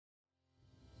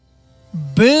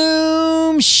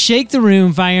Boom! Shake the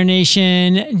room, Fire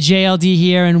Nation. JLD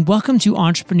here, and welcome to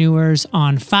Entrepreneurs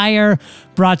on Fire,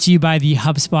 brought to you by the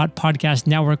HubSpot Podcast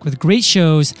Network with great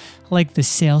shows like the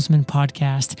Salesman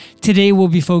Podcast. Today, we'll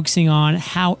be focusing on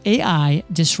how AI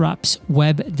disrupts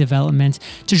web development.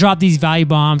 To drop these value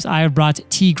bombs, I have brought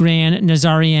Tigran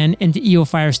Nazaryan into EO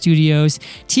Fire Studios.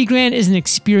 Tigran is an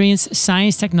experienced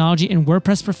science, technology, and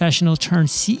WordPress professional turned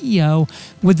CEO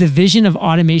with the vision of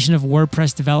automation of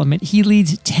WordPress development. He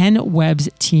leads 10 Webs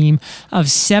team of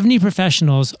 70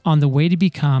 professionals on the way to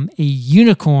become a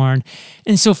unicorn.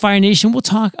 And so, Fire Nation, we'll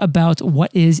talk about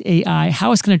what is AI,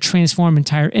 how it's going to transform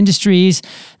entire industries,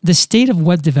 the state of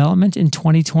web development in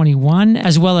 2021,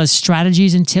 as well as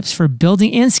strategies and tips for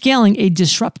building and scaling a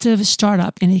disruptive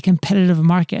startup in a competitive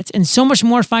market, and so much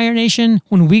more, Fire Nation,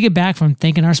 when we get back from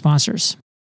thanking our sponsors.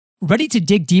 Ready to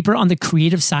dig deeper on the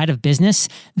creative side of business?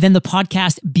 Then the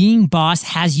podcast Being Boss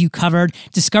has you covered.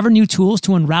 Discover new tools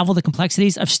to unravel the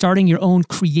complexities of starting your own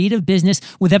creative business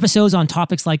with episodes on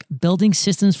topics like building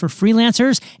systems for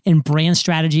freelancers and brand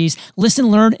strategies. Listen,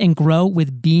 learn, and grow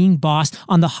with Being Boss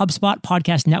on the HubSpot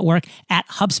Podcast Network at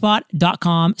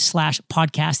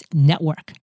HubSpot.com/podcast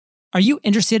network. Are you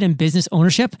interested in business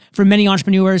ownership? For many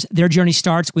entrepreneurs, their journey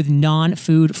starts with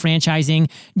non-food franchising.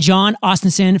 Jon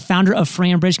Ostenson, founder of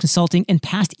FranBridge Consulting and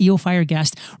past EO Fire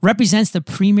guest, represents the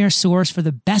premier source for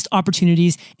the best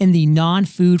opportunities in the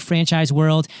non-food franchise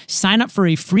world. Sign up for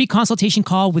a free consultation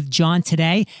call with Jon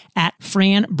today at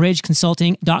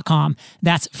FranBridgeConsulting.com.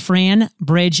 That's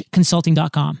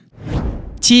FranBridgeConsulting.com.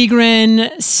 Tigran,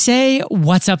 say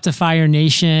what's up to Fire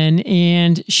Nation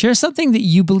and share something that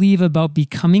you believe about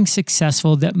becoming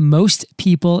successful that most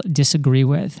people disagree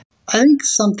with. I think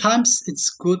sometimes it's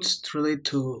good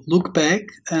to look back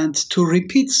and to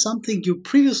repeat something you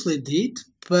previously did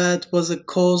but was a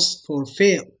cause for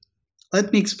fail.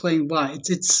 Let me explain why.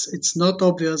 It's not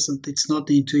obvious and it's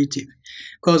not intuitive,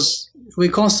 because we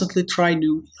constantly try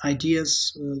new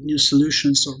ideas, new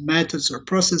solutions or methods or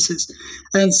processes,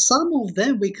 and some of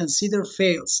them we consider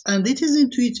fails. And it is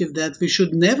intuitive that we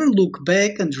should never look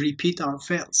back and repeat our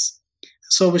fails.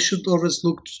 So we should always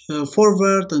look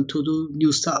forward and to do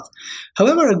new stuff.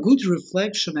 However, a good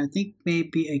reflection, I think, may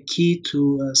be a key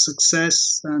to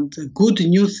success, and a good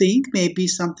new thing may be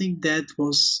something that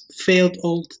was failed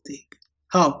old thing.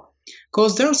 How?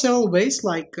 Because there are several ways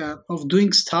of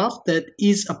doing stuff that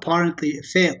is apparently a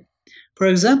fail. For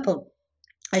example,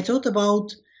 I thought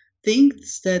about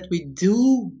things that we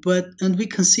do and we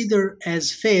consider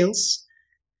as fails.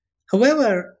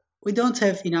 However, we don't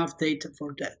have enough data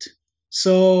for that.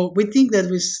 So we think that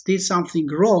we did something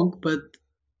wrong, but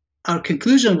our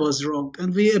conclusion was wrong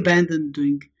and we abandoned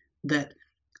doing that.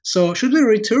 So should we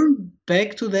return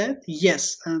back to that?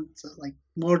 Yes, and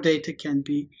more data can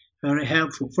be very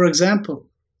helpful. For example,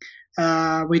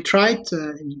 we tried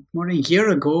more than a year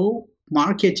ago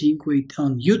marketing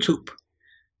on YouTube.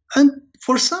 And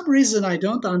for some reason, I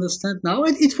don't understand now.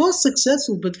 It was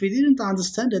successful, but we didn't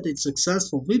understand that it's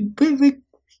successful. We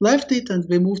left it and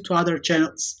we moved to other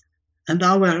channels. And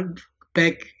now we're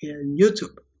back in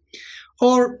YouTube.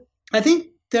 Or I think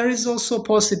there is also a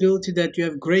possibility that you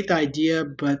have great idea,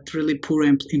 but really poor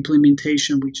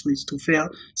implementation, which leads to fail.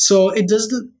 So it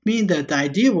doesn't mean that the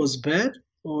idea was bad,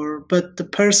 but the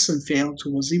person failed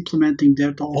who was implementing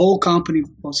that. The whole company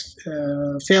was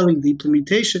failing the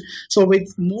implementation. So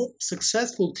with more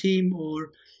successful team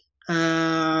or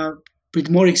with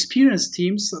more experienced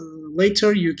teams,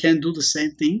 later you can do the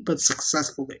same thing, but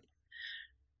successfully.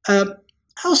 I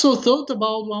also thought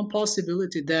about one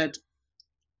possibility that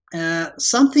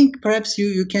something perhaps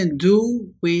you can do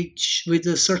with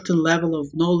a certain level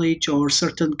of knowledge or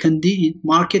certain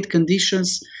market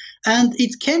conditions, and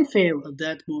it can fail at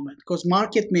that moment because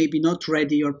market may be not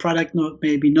ready, your product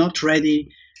may be not ready,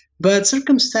 but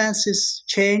circumstances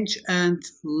change, and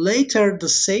later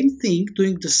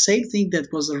doing the same thing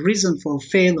that was a reason for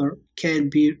failure can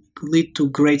lead to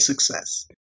great success.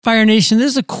 Fire Nation,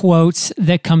 there's a quote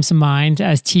that comes to mind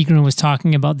as Tigran was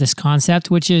talking about this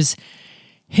concept, which is,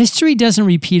 history doesn't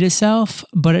repeat itself,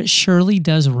 but it surely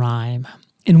does rhyme.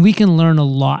 And we can learn a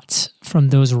lot from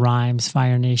those rhymes,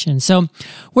 Fire Nation. So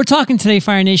we're talking today,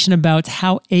 Fire Nation, about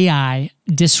how AI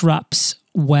disrupts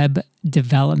web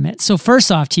development. So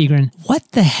first off, Tigran, what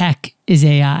the heck is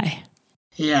AI?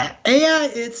 Yeah, AI,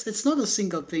 it's not a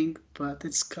single thing, but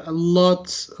it's a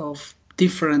lot of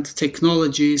different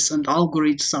technologies and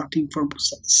algorithms, starting from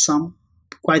some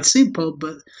quite simple,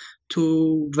 but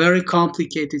to very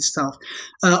complicated stuff.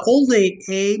 All they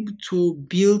aim to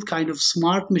build kind of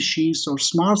smart machines or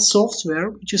smart software,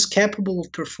 which is capable of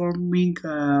performing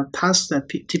tasks that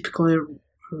typically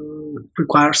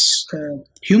requires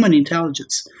human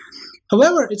intelligence.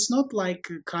 However, it's not like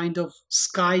a kind of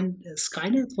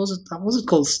Skynet. Was it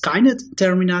called Skynet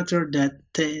Terminator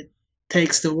that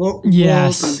takes the world and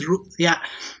Yes. yeah,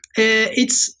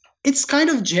 it's kind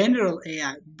of general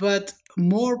AI, but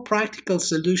more practical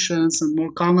solutions and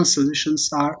more common solutions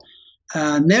are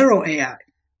narrow AI.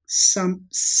 Some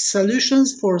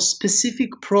solutions for a specific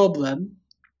problem,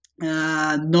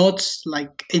 not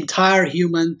like entire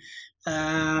human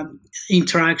uh,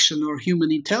 interaction or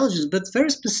human intelligence, but very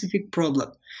specific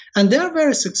problem. And they are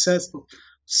very successful.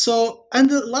 So, and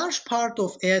a large part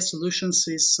of AI solutions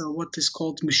is what is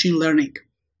called machine learning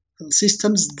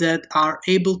systems that are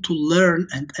able to learn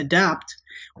and adapt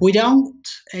without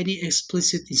any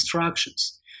explicit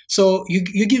instructions. So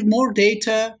you give more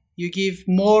data, you give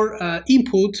more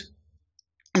input,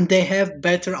 and they have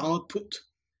better output.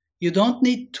 You don't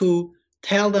need to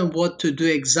tell them what to do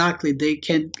exactly. They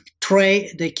can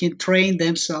train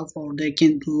themselves, or they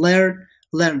can learn.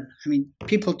 I mean,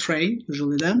 people train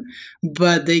usually them,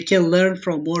 but they can learn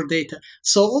from more data.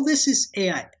 So all this is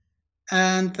AI,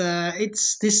 and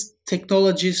it's these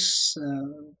technologies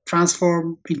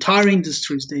transform entire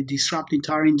industries. They disrupt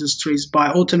entire industries by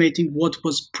automating what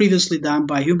was previously done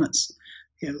by humans,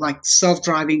 like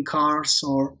self-driving cars,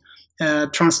 or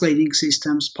translating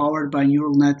systems powered by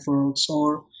neural networks,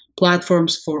 or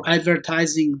platforms for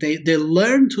advertising. They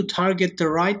learn to target the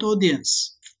right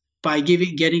audience by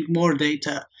getting more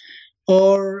data.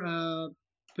 Or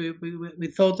we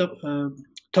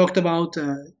talked about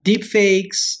deep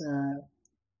fakes,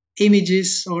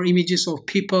 images of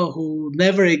people who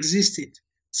never existed.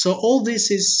 So all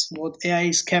this is what AI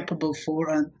is capable for,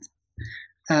 and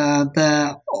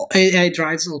the AI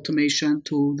drives automation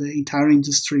to the entire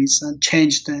industries and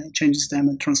changes them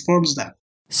and transforms them.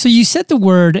 So you said the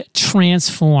word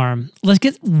transform. Let's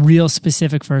get real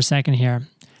specific for a second here.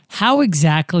 How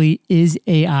exactly is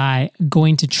AI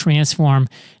going to transform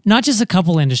not just a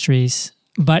couple industries,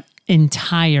 but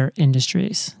entire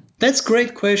industries? That's a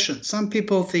great question. Some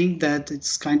people think that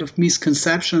it's kind of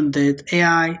misconception that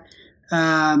AI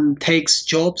takes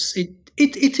jobs.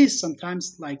 It is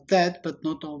sometimes like that, but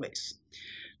not always.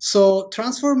 So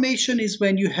transformation is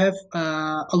when you have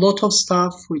a lot of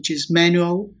stuff which is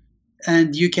manual,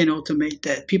 and you can automate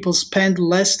that. People spend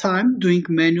less time doing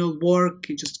manual work.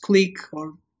 You just click,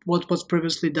 or what was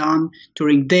previously done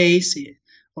during days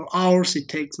or hours, it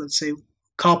takes, let's say, a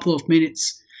couple of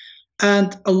minutes.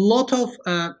 And a lot of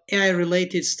AI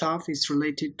related stuff is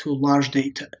related to large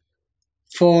data.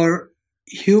 For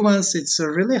humans, it's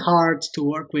really hard to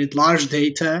work with large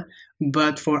data,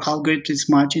 but for algorithms, it's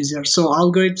much easier. So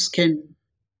algorithms can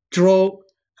draw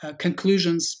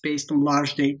conclusions based on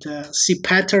large data, see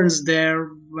patterns there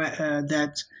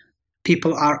that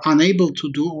people are unable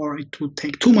to do, or it would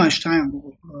take too much time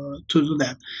to do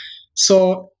that.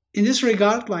 So in this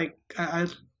regard, like I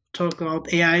talk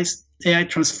about AI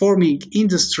transforming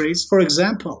industries. For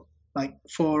example, like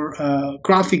for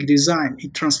graphic design,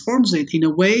 it transforms it in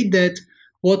a way that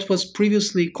what was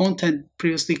previously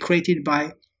created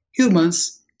by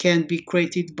humans can be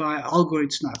created by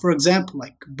algorithms now. For example,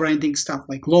 like branding stuff,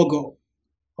 like logo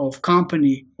of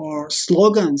company, or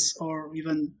slogans, or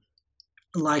even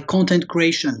like content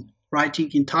creation,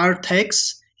 writing entire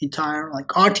texts, entire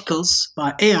like articles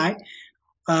by AI,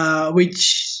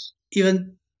 which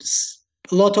even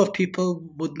a lot of people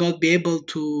would not be able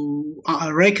to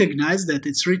recognize that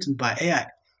it's written by AI.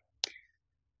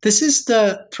 This is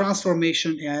the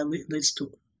transformation AI leads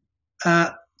to. Uh,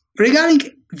 Regarding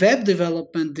web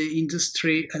development, the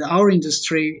industry and our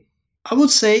industry, I would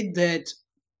say that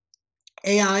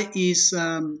AI is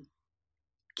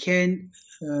can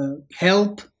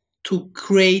help to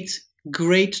create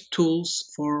great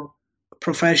tools for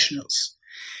professionals.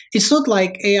 It's not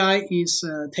like AI is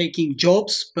taking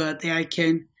jobs, but AI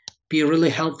can be really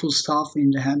helpful stuff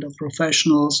in the hand of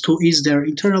professionals to ease their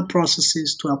internal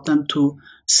processes, to help them to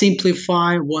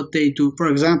simplify what they do. For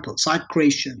example, site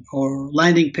creation or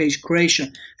landing page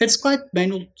creation. It's quite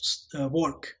manual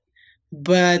work,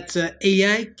 but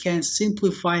AI can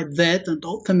simplify that and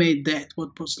automate that.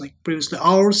 What was like previously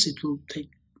hours, it will take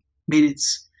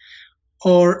minutes.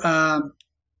 Or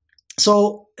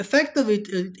so effectively,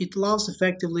 it allows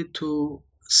effectively to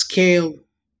scale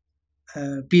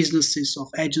businesses of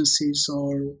agencies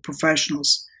or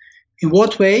professionals. In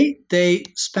what way? They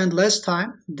spend less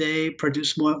time, they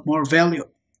produce more value.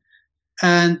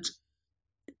 And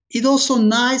it also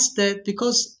nice that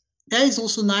because that is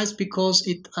also nice because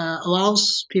it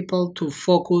allows people to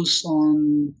focus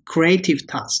on creative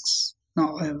tasks,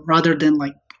 no, rather than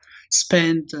like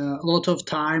spend a lot of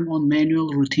time on manual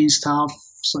routine stuff.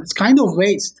 So it's kind of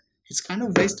waste. It's kind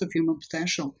of waste of human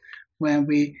potential when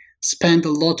we spend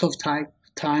a lot of time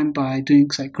by doing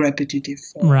like repetitive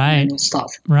manual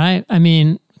stuff. Right. I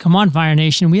mean, come on, Fire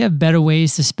Nation. We have better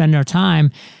ways to spend our time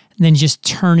than just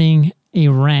turning a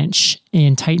wrench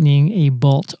and tightening a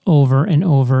bolt over and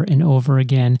over and over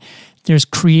again. There's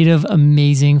creative,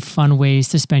 amazing, fun ways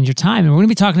to spend your time. And we're going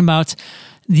to be talking about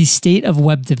the state of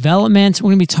web development. We're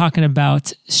going to be talking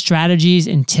about strategies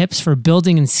and tips for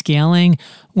building and scaling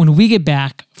when we get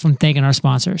back from thanking our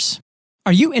sponsors.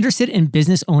 Are you interested in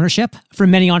business ownership? For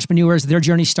many entrepreneurs, their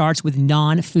journey starts with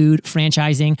non-food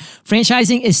franchising.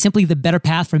 Franchising is simply the better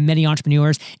path for many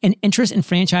entrepreneurs, and interest in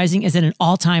franchising is at an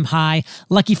all-time high.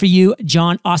 Lucky for you,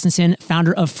 Jon Ostenson,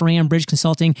 founder of FranBridge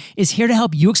Consulting, is here to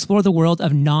help you explore the world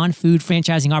of non-food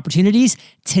franchising opportunities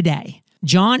today.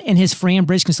 Jon and his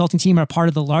FranBridge consulting team are part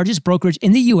of the largest brokerage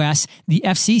in the U.S., the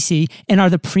FCC, and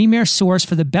are the premier source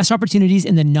for the best opportunities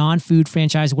in the non-food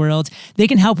franchise world. They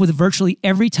can help with virtually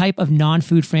every type of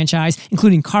non-food franchise,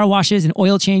 including car washes and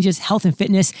oil changes, health and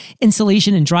fitness,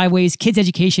 installation and driveways, kids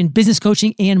education, business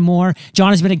coaching, and more. Jon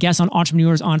has been a guest on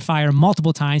Entrepreneurs on Fire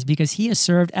multiple times because he has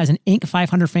served as an Inc.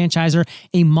 500 franchisor,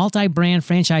 a multi-brand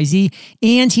franchisee,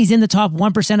 and he's in the top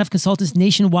 1% of consultants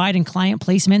nationwide in client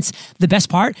placements. The best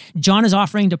part, Jon is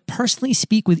offering to personally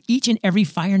speak with each and every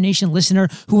Fire Nation listener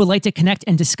who would like to connect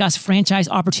and discuss franchise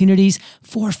opportunities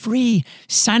for free.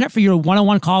 Sign up for your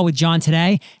one-on-one call with Jon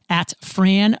today at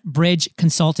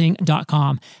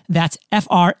FranBridgeConsulting.com. That's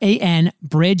FRAN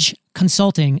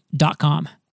BridgeConsulting.com.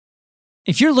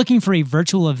 If you're looking for a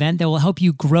virtual event that will help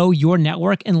you grow your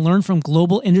network and learn from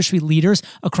global industry leaders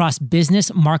across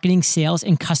business, marketing, sales,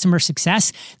 and customer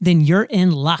success, then you're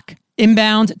in luck.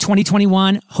 Inbound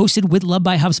 2021, hosted with Love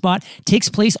by HubSpot, takes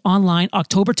place online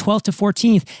October 12th to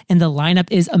 14th, and the lineup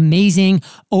is amazing.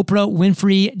 Oprah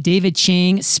Winfrey, David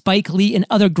Chang, Spike Lee, and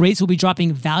other greats will be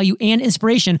dropping value and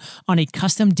inspiration on a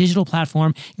custom digital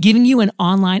platform, giving you an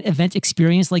online event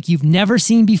experience like you've never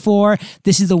seen before.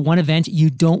 This is the one event you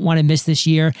don't want to miss this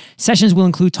year. Sessions will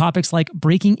include topics like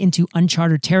breaking into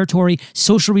uncharted territory,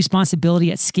 social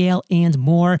responsibility at scale, and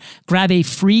more. Grab a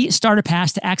free starter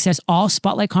pass to access all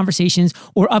Spotlight conversations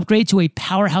or upgrade to a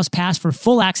Powerhouse Pass for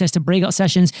full access to breakout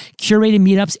sessions, curated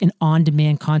meetups, and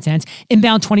on-demand content.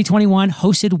 Inbound 2021,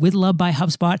 hosted with Love by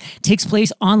HubSpot, takes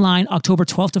place online October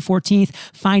 12th to 14th.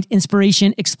 Find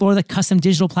inspiration, explore the custom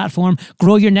digital platform,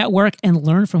 grow your network, and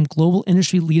learn from global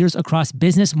industry leaders across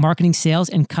business, marketing, sales,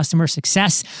 and customer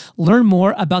success. Learn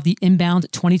more about the Inbound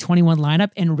 2021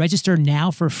 lineup and register now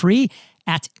for free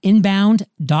at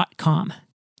inbound.com.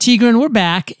 Tigran, we're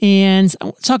back, and I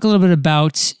want to talk a little bit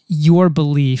about your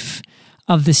belief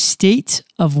of the state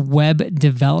of web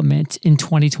development in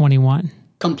 2021.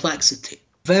 Complexity.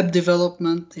 Web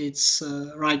development, it's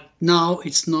right now,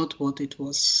 it's not what it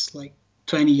was like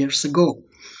 20 years ago.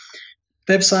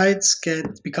 Websites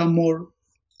can become more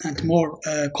and more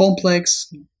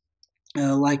complex.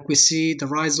 Like we see the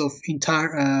rise of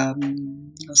entire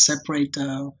separate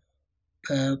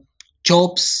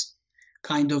jobs,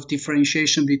 kind of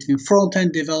differentiation between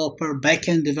front-end developer,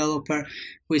 back-end developer.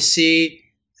 We see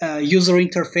user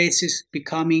interfaces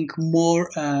becoming more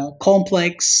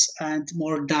complex and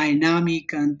more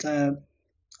dynamic and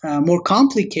more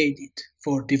complicated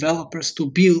for developers to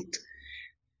build.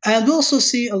 And we also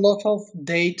see a lot of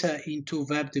data into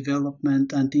web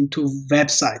development and into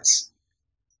websites.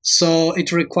 So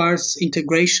it requires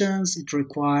integrations, it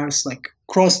requires like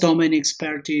cross-domain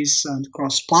expertise and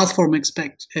cross-platform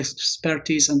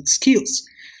expertise and skills.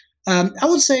 I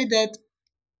would say that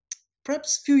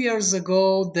perhaps a few years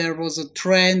ago, there was a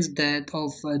trend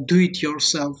of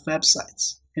do-it-yourself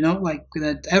websites. Like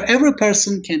that every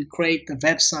person can create a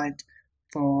website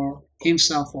for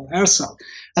himself or herself.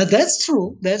 That's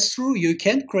true. You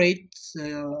can create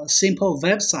a simple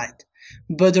website.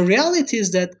 But the reality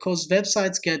is that because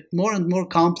websites get more and more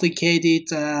complicated,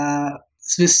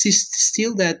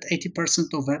 still that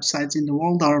 80% of websites in the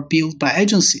world are built by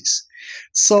agencies.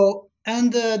 So,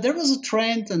 and there was a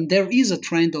trend, and there is a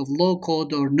trend of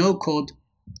low-code or no-code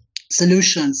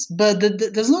solutions, but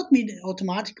that does not mean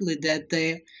automatically that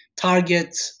they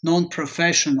target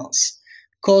non-professionals,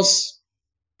 because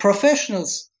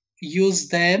professionals use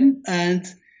them and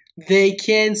they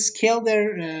can scale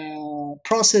their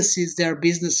processes, their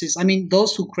businesses. I mean,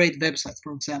 those who create websites,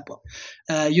 for example,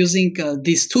 using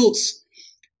these tools.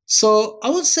 So I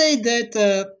would say that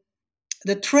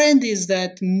the trend is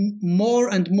that more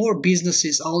and more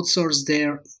businesses outsource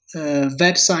their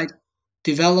website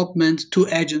development to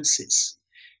agencies.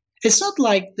 It's not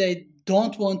like they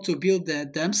don't want to build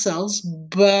that themselves,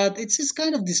 but it's this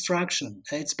kind of distraction.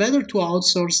 It's better to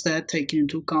outsource that, taking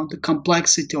into account the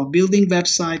complexity of building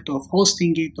website, of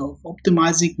hosting it, of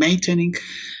optimizing, maintaining,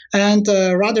 and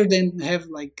rather than have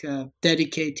like a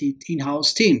dedicated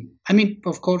in-house team. I mean,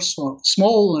 of course, for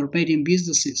small or medium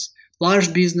businesses,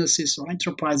 large businesses or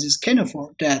enterprises can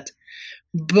afford that.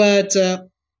 But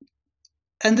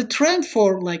and the trend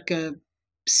for like a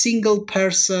single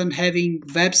person having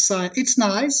website, it's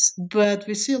nice, but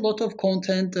we see a lot of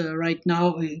content right now.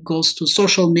 It goes to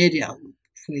social media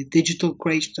with digital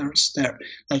creators there,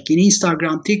 like in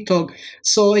Instagram, TikTok.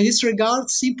 So in this regard,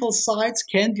 simple sites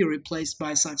can be replaced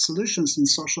by such solutions in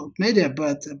social media,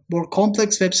 but more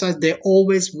complex websites, they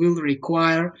always will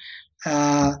require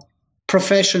uh,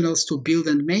 professionals to build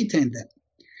and maintain them.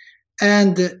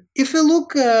 And if we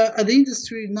look at the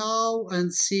industry now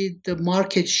and see the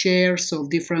market shares of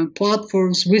different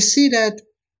platforms, we see that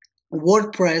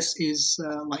WordPress is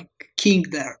like king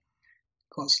there,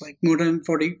 because like more than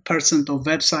 40% of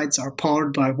websites are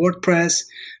powered by WordPress.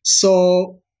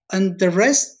 So, and the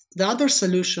rest, the other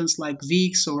solutions like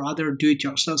Wix or other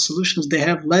do-it-yourself solutions, they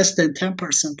have less than 10%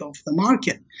 of the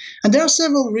market. And there are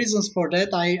several reasons for that.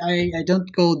 I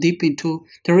don't go deep into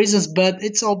the reasons, but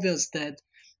it's obvious that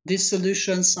these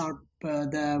solutions are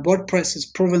the WordPress is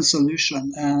proven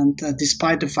solution, and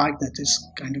despite the fact that it's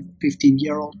kind of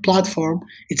 15-year-old platform,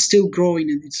 it's still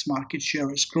growing and its market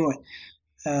share is growing.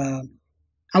 Uh,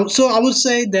 so I would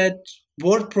say that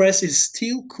WordPress is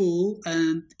still cool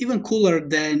and even cooler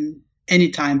than any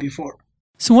time before.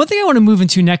 So one thing I want to move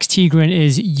into next, Tigran,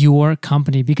 is your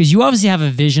company, because you obviously have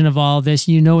a vision of all of this.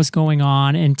 You know what's going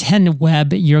on, and 10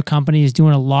 Web, your company, is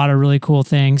doing a lot of really cool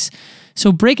things.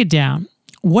 So break it down.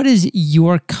 What is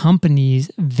your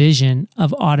company's vision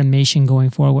of automation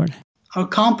going forward? Our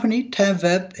company, 10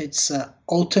 Web, it's an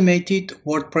automated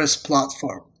WordPress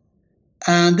platform.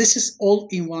 And this is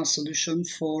all-in-one solution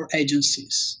for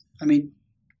agencies. I mean,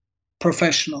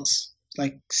 professionals,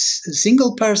 like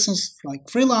single persons, like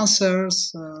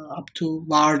freelancers, up to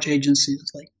large agencies,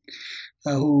 like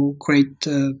who create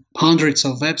hundreds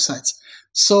of websites.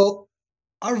 So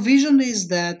our vision is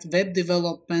that web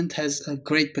development has a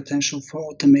great potential for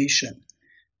automation.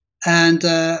 And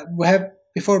we have,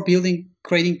 before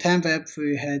creating 10 Web,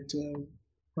 we had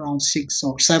around 6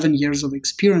 or 7 years of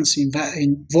experience in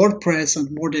WordPress and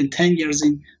more than 10 years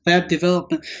in web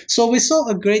development. So we saw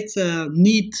a great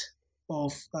need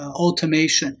of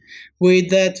automation. With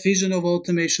that vision of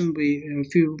automation, a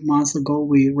few months ago,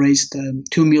 we raised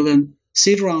 2 million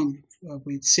seed round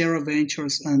with Sierra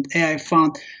Ventures and AI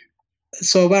Fund.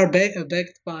 So we're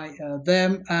backed by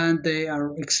them, and they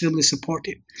are extremely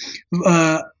supportive.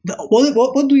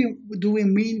 What do we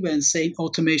mean when saying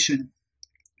automation?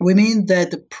 We mean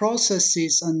that the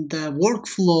processes and the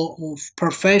workflow of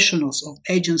professionals of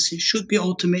agencies should be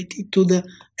automated to the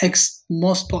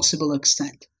most possible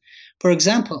extent. For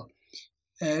example,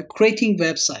 creating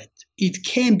website, it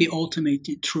can be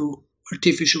automated through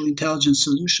artificial intelligence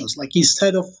solutions. Like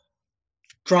instead of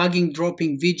dragging,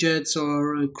 dropping widgets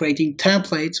or creating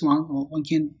templates, one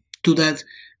can do that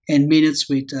in minutes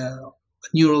with a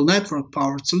neural network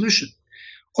powered solution.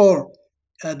 Or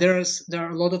there are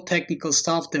a lot of technical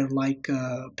stuff there, like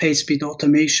page speed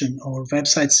automation or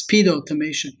website speed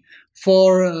automation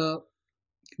for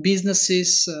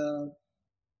businesses.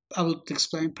 I would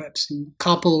explain perhaps in a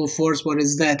couple of words what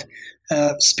is that.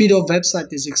 Speed of website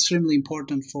is extremely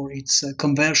important for its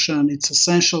conversion. It's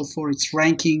essential for its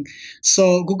ranking.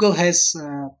 So Google has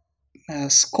a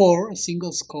score, a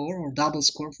single score or double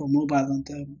score for mobile and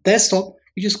desktop,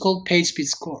 which is called page speed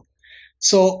score.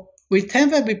 So with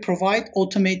 10Web, we provide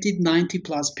automated 90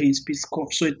 plus page speed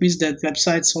score. So it means that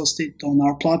websites hosted on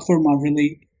our platform are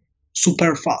really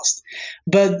super fast.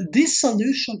 But this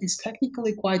solution is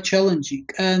technically quite challenging,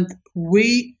 and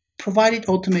we provided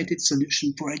automated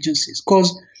solution for agencies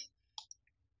because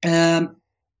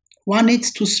one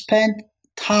needs to spend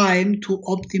time to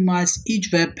optimize each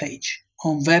web page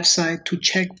on website to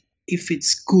check if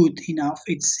it's good enough,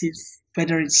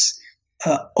 whether it's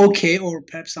okay or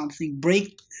perhaps something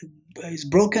is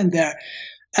broken there.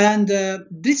 And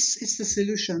this is the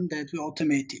solution that we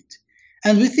automated.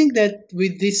 And we think that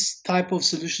with this type of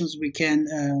solutions, we can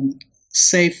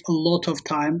save a lot of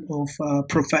time of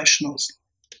professionals.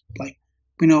 Like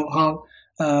we know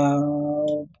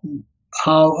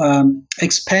how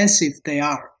expensive they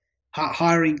are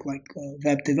hiring like a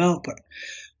web developer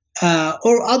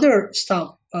or other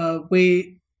stuff.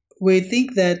 We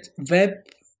think that web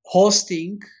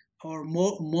hosting or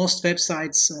most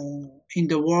websites in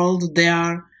the world, they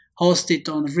are hosted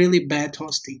on really bad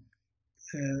hosting,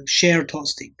 shared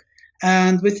hosting.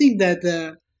 And we think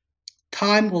that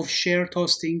time of shared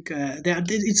hosting,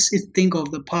 it's a thing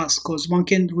of the past, because one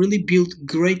can really build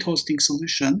great hosting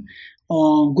solution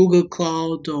on Google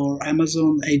Cloud or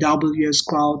Amazon AWS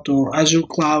Cloud or Azure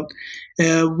Cloud,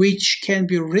 which can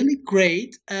be really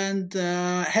great and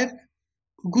have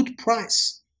good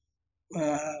price,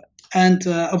 uh, and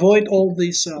avoid all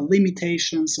these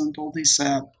limitations and all these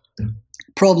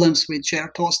problems with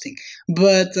shared hosting.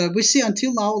 But we see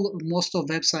until now most of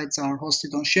websites are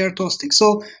hosted on shared hosting.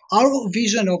 So our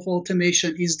vision of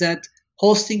automation is that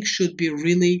hosting should be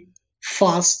really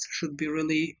fast, should be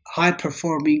really high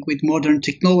performing with modern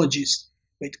technologies,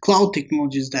 with cloud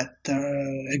technologies that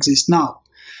exist now.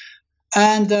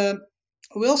 And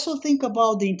we also think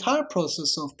about the entire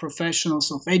process of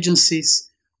professionals, of agencies.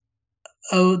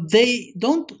 They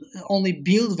don't only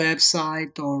build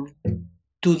website or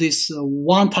do this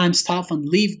one-time stuff and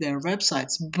leave their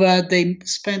websites, but they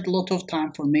spend a lot of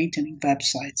time for maintaining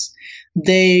websites.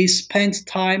 They spend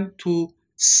time to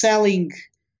selling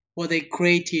what they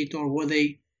created or what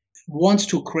they want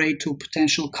to create to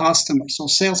potential customers. So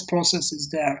sales process is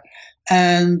there.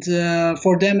 And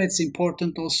for them, it's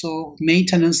important also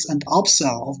maintenance and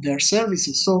upsell of their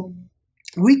services. So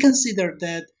we consider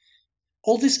that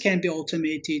all this can be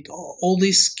automated, all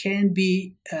this can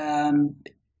be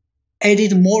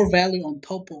added more value on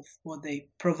top of what they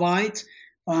provide,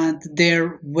 and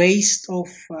their waste of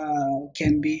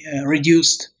can be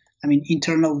reduced. I mean,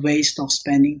 internal waste of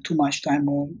spending too much time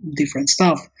on different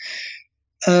stuff.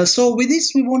 So with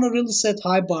this, we want to really set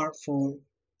high bar for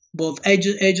both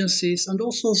agencies and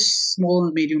also small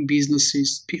and medium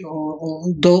businesses,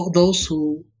 or those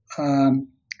who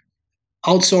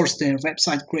outsource their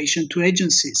website creation to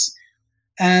agencies.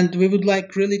 And we would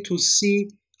like really to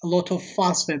see a lot of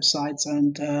fast websites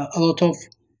and a lot of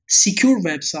secure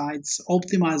websites,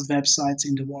 optimized websites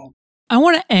in the world. I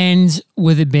want to end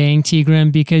with a bang,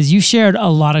 Tigran, because you shared a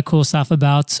lot of cool stuff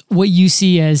about what you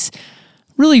see as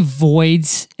really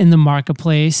voids in the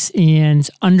marketplace and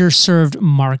underserved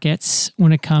markets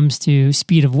when it comes to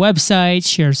speed of websites,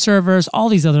 shared servers, all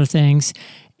these other things.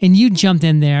 And you jumped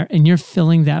in there and you're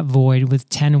filling that void with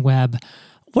 10 Web.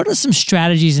 What are some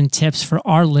strategies and tips for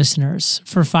our listeners,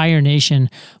 for Fire Nation,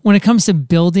 when it comes to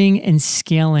building and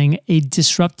scaling a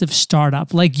disruptive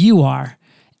startup like you are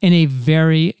in a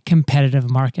very competitive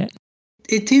market?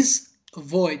 It is a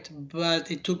void, but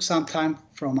it took some time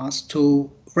from us to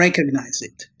recognize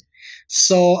it.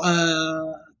 So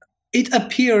it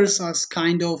appears as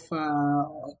kind of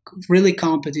really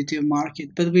competitive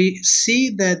market, but we see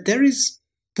that there is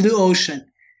blue ocean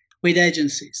with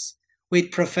agencies,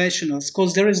 with professionals,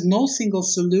 because there is no single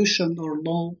solution or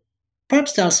no,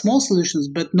 perhaps there are small solutions,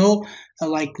 but no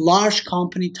like large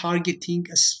company targeting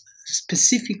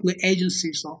specifically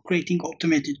agencies or creating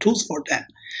automated tools for them.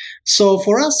 So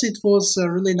for us, it was a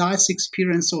really nice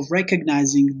experience of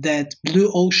recognizing that blue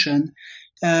ocean.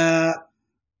 Uh,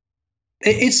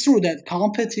 it's true that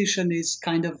competition is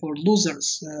kind of for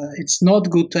losers. It's not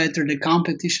good to enter the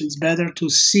competition. It's better to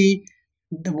see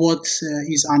what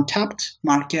is untapped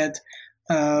market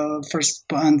first,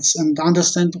 and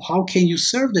understand how can you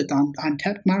serve that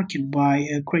untapped market by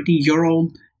creating your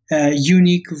own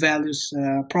unique values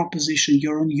proposition,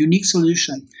 your own unique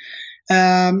solution.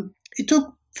 It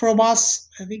took from us,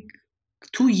 I think,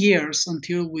 2 years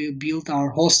until we built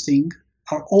our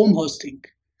own hosting,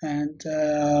 and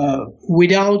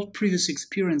without previous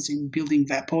experience in building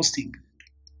web hosting.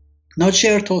 Not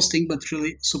shared hosting, but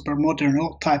really super modern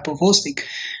type of hosting.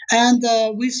 And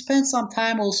we spent some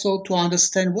time also to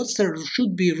understand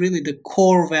should be really the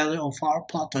core value of our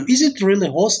platform. Is it really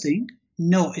hosting?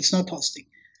 No, it's not hosting.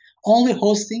 Only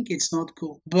hosting, it's not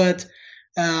cool. But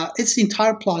it's the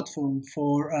entire platform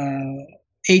for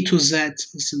A to Z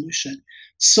solution.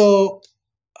 So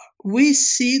we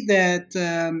see that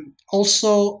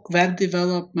also web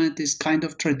development is kind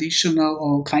of traditional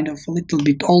or kind of a little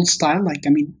bit old style, like,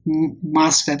 I mean,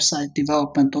 mass website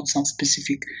development on some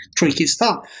specific tricky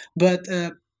stuff. But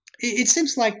it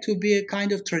seems like to be a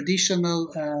kind of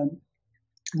traditional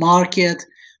market,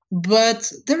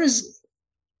 but there is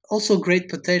also great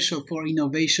potential for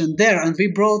innovation there. And we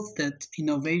brought that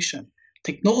innovation,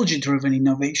 technology driven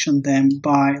innovation, then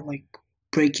by like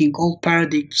breaking all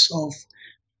paradigms of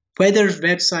whether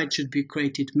website should be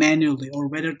created manually or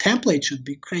whether template should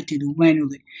be created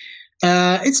manually.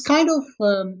 It's kind of,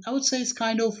 I would say, it's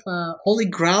kind of holy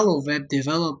grail of web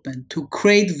development to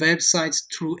create websites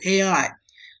through AI.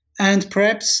 And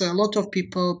perhaps a lot of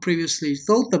people previously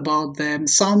thought about them.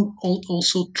 Some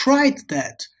also tried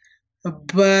that,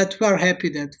 but we are happy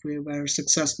that we were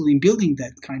successful in building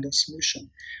that kind of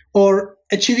solution. Or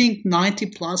achieving 90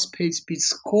 plus page speed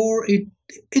score.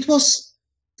 It was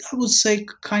I would say,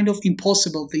 kind of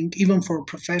impossible thing, even for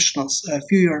professionals a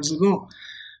few years ago.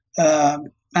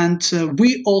 And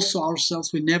we also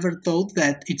ourselves, we never thought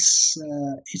that it's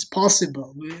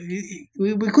possible.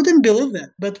 We couldn't believe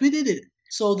that, but we did it.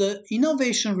 So the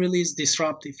innovation really is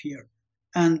disruptive here.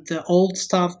 And the old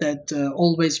stuff that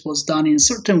always was done in a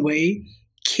certain way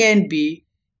can be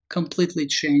completely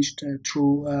changed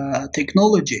through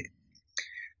technology.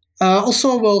 We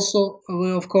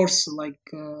of course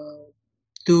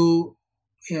do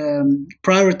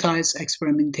prioritize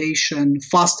experimentation,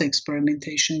 fast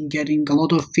experimentation, getting a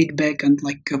lot of feedback and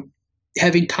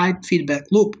having tight feedback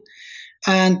loop,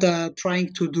 and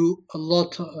trying to do a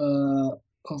lot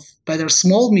of better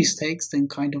small mistakes than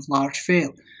kind of large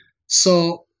fail.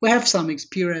 So we have some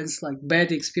experience, like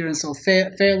bad experience of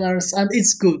failures, and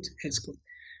it's good. It's good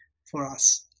for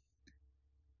us.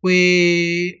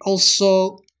 We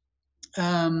also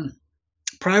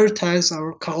prioritize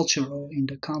our culture in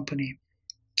the company.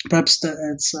 Perhaps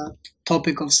that's a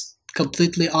topic of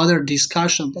completely other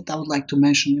discussion, but I would like to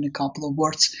mention in a couple of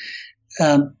words.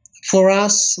 For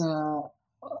us,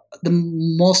 the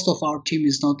most of our team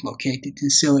is not located in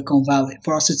Silicon Valley.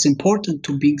 For us, it's important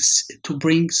to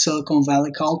bring Silicon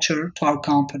Valley culture to our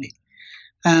company,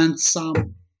 and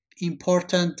some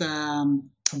important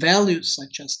values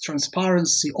such as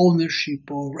transparency, ownership,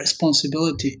 or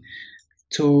responsibility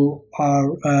to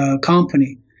our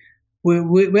company.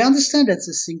 We understand that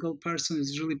a single person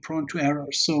is really prone to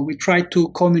error, so we try to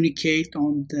communicate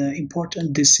on the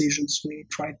important decisions. We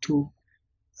try to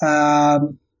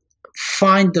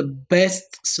find the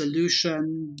best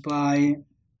solution by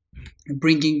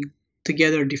bringing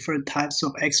together different types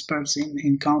of experts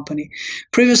in company.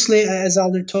 Previously, as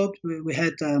Alder taught, we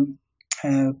had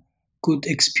good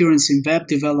experience in web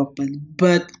development,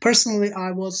 but personally,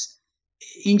 I was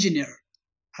engineer.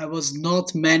 I was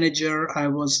not manager. I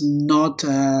was not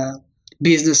a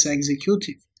business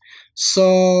executive.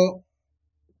 So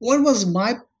what was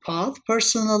my path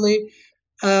personally?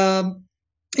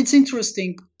 It's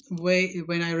interesting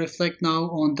when I reflect now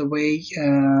on the way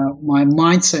my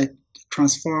mindset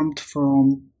transformed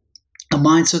from a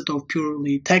mindset of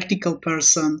purely technical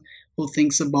person who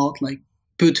thinks about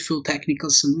beautiful technical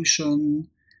solution,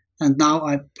 and now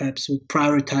I perhaps would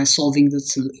prioritize solving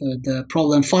the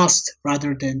problem fast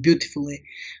rather than beautifully.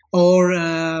 Or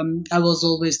I was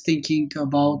always thinking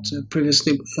about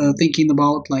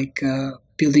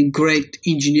building great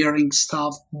engineering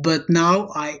stuff, but now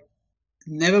I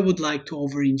never would like to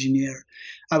over-engineer.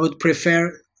 I would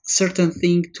prefer certain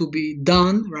thing to be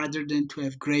done rather than to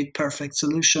have great perfect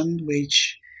solution,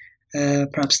 which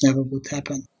perhaps never would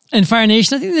happen. And Fire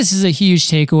Nation, I think this is a huge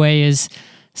takeaway is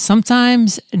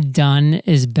sometimes done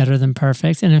is better than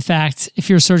perfect. And in fact, if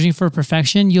you're searching for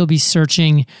perfection, you'll be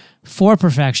searching for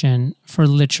perfection for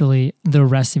literally the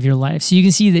rest of your life. So you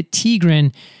can see that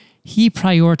Tigran, he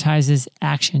prioritizes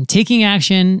action. Taking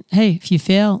action, hey, if you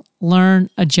fail, learn,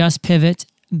 adjust, pivot,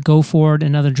 go forward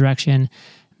another direction,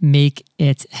 make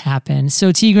it happen.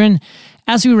 So Tigran,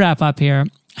 as we wrap up here,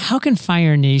 how can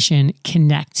Fire Nation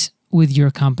connect with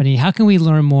your company? How can we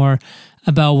learn more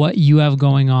about what you have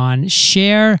going on?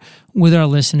 Share with our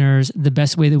listeners the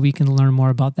best way that we can learn more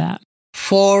about that.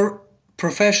 For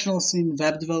professionals in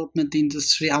web development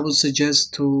industry, I would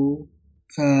suggest to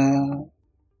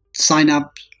sign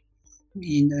up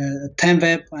in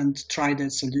TenWeb and try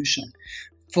that solution.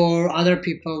 For other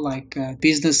people like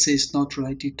businesses not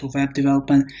related to web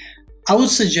development, I would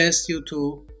suggest you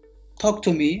to talk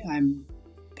to me. I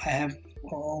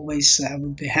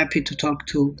would be happy to talk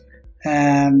to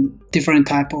different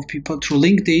type of people through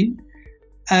LinkedIn,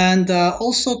 and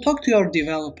also talk to your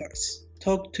developers,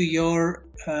 talk to your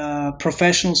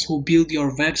professionals who build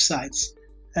your websites,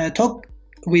 talk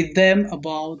with them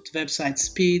about website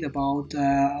speed, about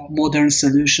modern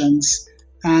solutions,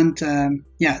 and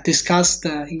discuss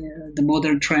the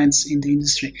modern trends in the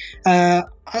industry.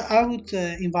 I would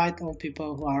invite all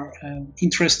people who are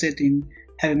interested in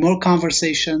having more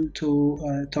conversation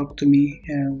to talk to me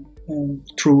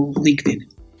through LinkedIn.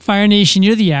 Fire Nation,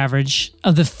 you're the average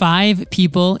of the 5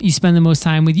 people you spend the most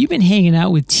time with. You've been hanging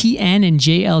out with TN and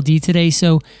JLD today,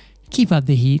 so keep up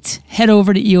the heat. Head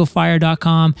over to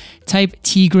eofire.com, type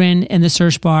Tigran in the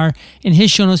search bar, and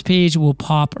his show notes page will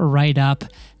pop right up.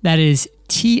 That is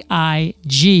Tigran.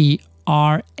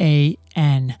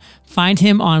 Find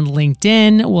him on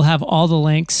LinkedIn. We'll have all the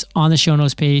links on the show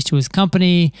notes page to his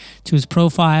company, to his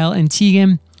profile. And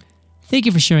Tigran, thank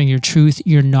you for sharing your truth,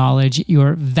 your knowledge,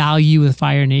 your value with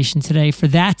Fire Nation today. For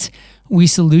that, we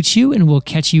salute you, and we'll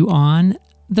catch you on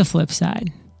the flip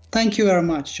side. Thank you very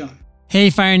much, John. Hey,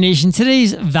 Fire Nation.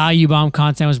 Today's Value Bomb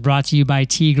content was brought to you by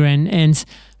Tigran. And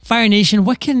Fire Nation,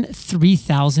 what can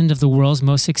 3,000 of the world's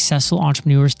most successful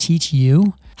entrepreneurs teach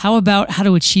you? How about how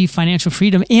to achieve financial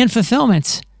freedom and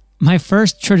fulfillment? My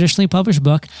first traditionally published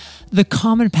book, The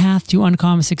Common Path to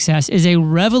Uncommon Success, is a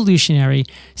revolutionary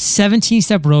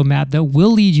 17-step roadmap that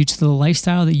will lead you to the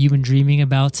lifestyle that you've been dreaming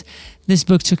about. This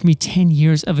book took me 10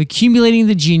 years of accumulating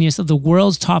the genius of the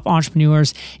world's top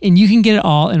entrepreneurs, and you can get it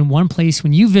all in one place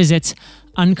when you visit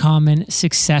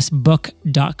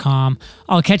uncommonsuccessbook.com.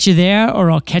 I'll catch you there,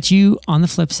 or I'll catch you on the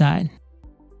flip side.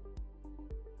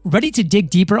 Ready to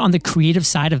dig deeper on the creative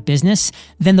side of business?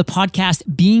 Then the podcast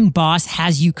Being Boss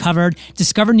has you covered.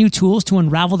 Discover new tools to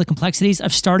unravel the complexities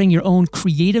of starting your own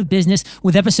creative business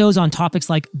with episodes on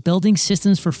topics like building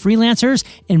systems for freelancers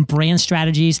and brand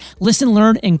strategies. Listen,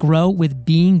 learn, and grow with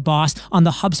Being Boss on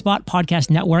the HubSpot Podcast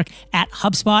Network at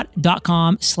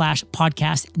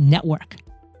HubSpot.com/podcast network.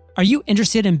 Are you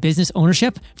interested in business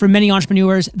ownership? For many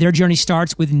entrepreneurs, their journey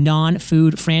starts with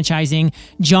non-food franchising.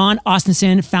 Jon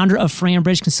Ostenson, founder of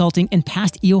FranBridge Consulting and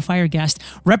past EOFire guest,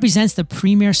 represents the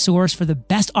premier source for the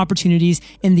best opportunities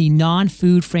in the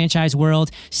non-food franchise world.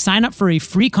 Sign up for a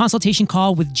free consultation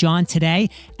call with Jon today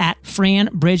at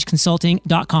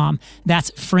FranBridgeConsulting.com.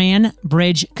 That's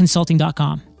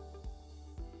FranBridgeConsulting.com.